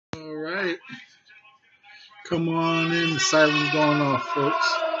right. Come on in. The siren's going off,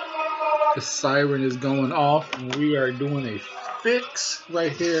 folks. The siren is going off, and we are doing a fix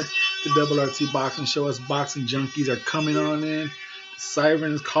right here. The Double RT Boxing Show. Us boxing junkies are coming on in. The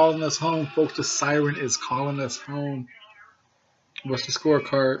siren is calling us home, folks. The siren is calling us home. What's the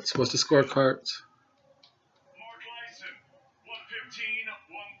scorecards?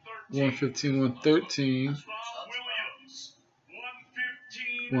 115, 113.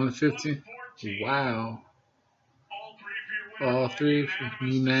 115. Wow. All three.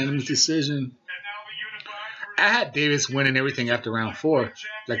 Unanimous decision. I had Davis winning everything after round 4,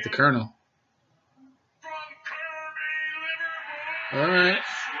 like the Colonel. All right. Robbie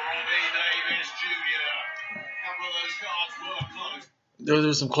Davies Jnr. Couple of those cards were close. Those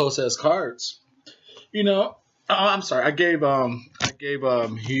are some close-ass cards. You know, I'm sorry. I gave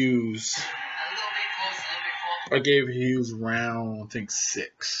Hughes. I gave Hughes round, I think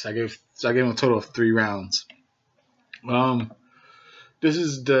 6. I gave him a total of 3 rounds.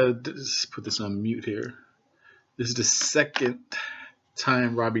 Let's put this on mute here. This is the second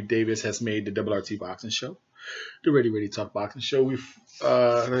time Robbie Davis has made the Double RT Boxing Show, the Ready Talk Boxing Show.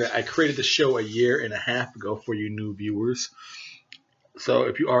 I created the show a year and a half ago for you new viewers. So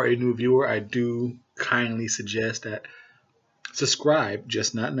if you are a new viewer, I do kindly suggest that subscribe,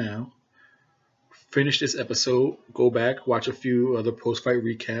 just not now. Finish this episode, go back, watch a few other post-fight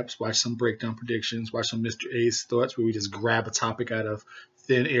recaps, watch some breakdown predictions, watch some Mr.A's thoughts where we just grab a topic out of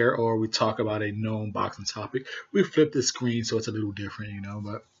thin air or we talk about a known boxing topic. We flip the screen so it's a little different,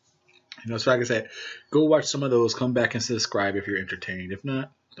 but, so like I said, go watch some of those, come back and subscribe if you're entertained. If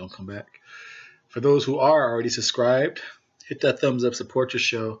not, don't come back. For those who are already subscribed, hit that thumbs up, support your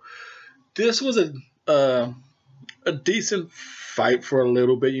show. This was a decent fight for a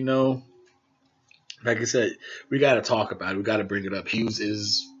little bit, Like I said, we got to talk about it. We got to bring it up. Hughes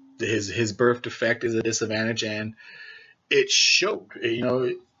is his birth defect is a disadvantage, and it showed.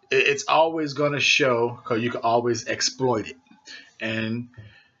 It's always going to show because you can always exploit it, and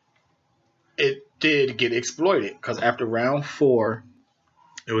it did get exploited because after round 4,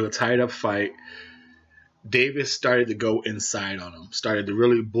 it was a tied-up fight. Davis started to go inside on him, started to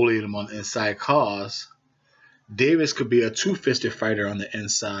really bully him on the inside cause Davis could be a two-fisted fighter on the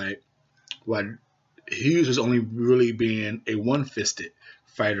inside, while Hughes was only really being a one-fisted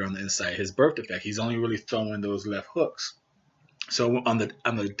fighter on the inside. His birth defect, he's only really throwing those left hooks. So on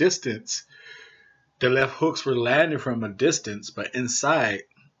the distance, the left hooks were landing from a distance, but inside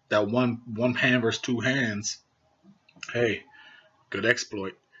that one hand versus 2 hands, hey, good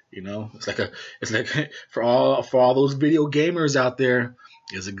exploit. It's like for all those video gamers out there,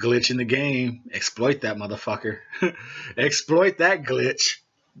 there's a glitch in the game. Exploit that motherfucker. Exploit that glitch.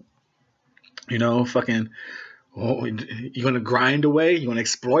 You're gonna grind away. You want to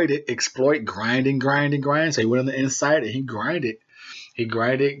exploit it. Exploit, grind. So he went on the inside and he grinded.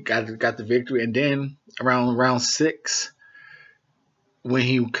 Got the victory. And then around round 6, when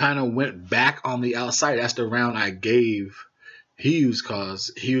he kind of went back on the outside, that's the round I gave Hughes,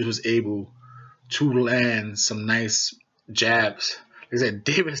 cause Hughes was able to land some nice jabs. Like I said,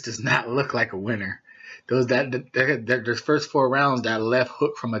 Davis does not look like a winner. The first 4 rounds, that left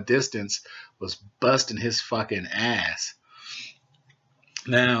hook from a distance was busting his fucking ass.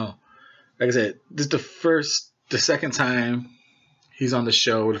 Now, like I said, this is the second time he's on the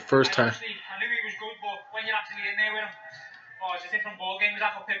show. The first time. I knew he was good, but when you're actually in there with him, it's a different ball game with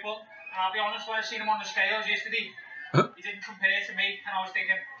that for Pitbull. And I'll be honest, when I seen him on the scales yesterday, he didn't compare to me, and I was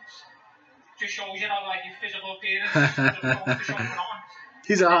thinking, just shows you how his physical appearance doesn't show for nothing.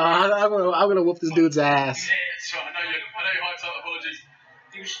 He's I'm gonna whoop this dude's ass. Yeah, that's right. I know you hyped up. Apologies.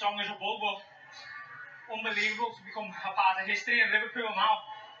 He was strong as a bull, but unbelievable to become a part of history in Liverpool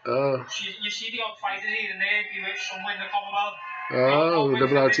now. You see the odd fighters here and there, be with somewhere in the Commonwealth.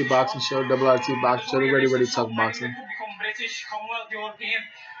 Double RT Boxing Show, the Ready Talk Boxing. Become British, Commonwealth, European.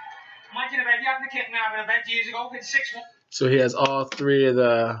 Imagine if Eddie hadn't kicked me out of the bed years ago in 6 months. So he has all 3 of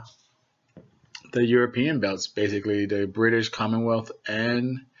the European belts, basically the British, Commonwealth,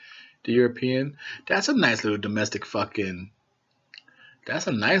 and the European. That's a nice little domestic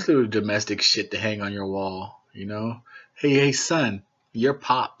shit to hang on your wall, Hey son, your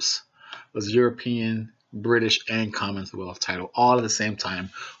pops was European, British, and Commonwealth title all at the same time,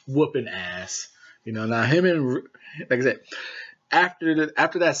 whooping ass. Now him and, like I said, after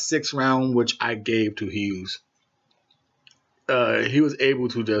that 6th round, which I gave to Hughes, he was able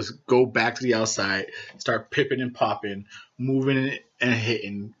to just go back to the outside, start pipping and popping, moving and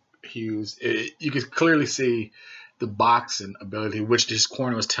hitting Hughes. You could clearly see the boxing ability, which this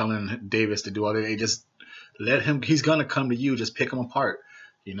corner was telling Davis to do all that. They just let him. He's gonna come to you. Just pick him apart.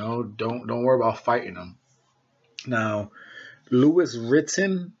 You know, don't worry about fighting him. Now, Lewis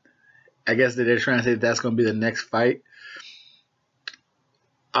Ritson, I guess that they're trying to say that's going to be the next fight.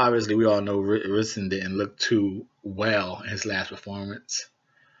 Obviously, we all know Ritson didn't look too well in his last performance.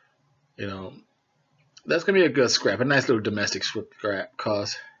 You know, that's going to be a good scrap, a nice little domestic scrap.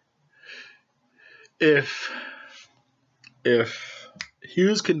 Cause if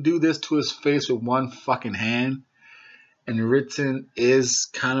Hughes can do this to his face with one fucking hand, and Ritson is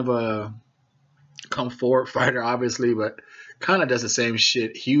kind of a come forward fighter, obviously, but kind of does the same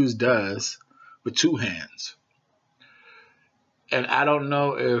shit Hughes does with two hands. And I don't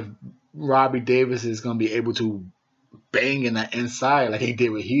know if Robbie Davies is going to be able to bang in that inside like he did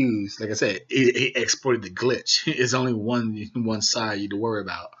with Hughes. Like I said, he exploited the glitch. It's only one side you to worry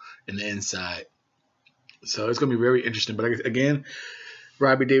about in the inside. So it's going to be very interesting. But again,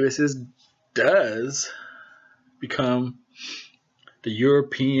 Robbie Davies does become the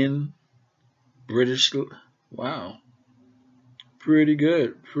European British. Wow. Pretty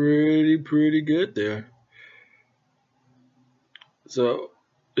good. Pretty good there. So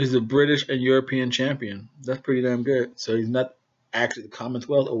he's a British and European champion. That's pretty damn good. So he's not actually the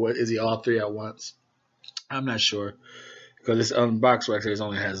Commonwealth, or what is he all three at once? I'm not sure. Because this box record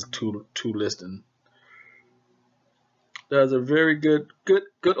only has two listing. That's a very good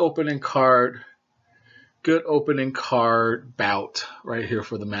opening card. Good opening card bout right here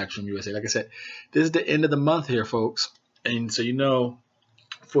for the Matchroom USA. Like I said, this is the end of the month here, folks. And so you know,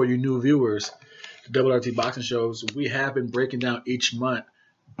 for you new viewers, the WRT Boxing Shows, we have been breaking down each month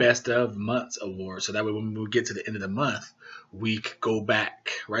best of months awards. So that way when we get to the end of the month, we could go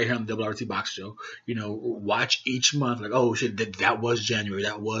back right here on the WRT Boxing Show, you know, watch each month like, oh shit, that was January,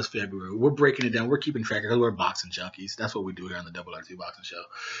 that was February. We're breaking it down. We're keeping track because we're boxing junkies. That's what we do here on the WRT Boxing Show.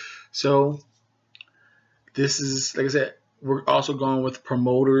 So this is, like I said, we're also going with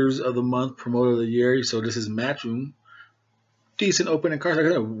promoters of the month, promoter of the year. So this is Matchroom. Decent opening cards. Like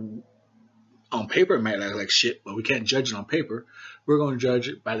I said, on paper it might look like shit, but we can't judge it on paper. We're going to judge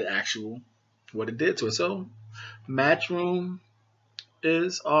it by the actual, what it did to it. So Matchroom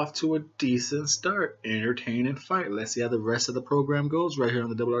is off to a decent start. Entertaining fight. Let's see how the rest of the program goes right here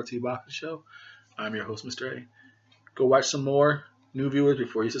on the WRT Boxing Show. I'm your host, Mr. A. Go watch some more new viewers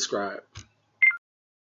before you subscribe.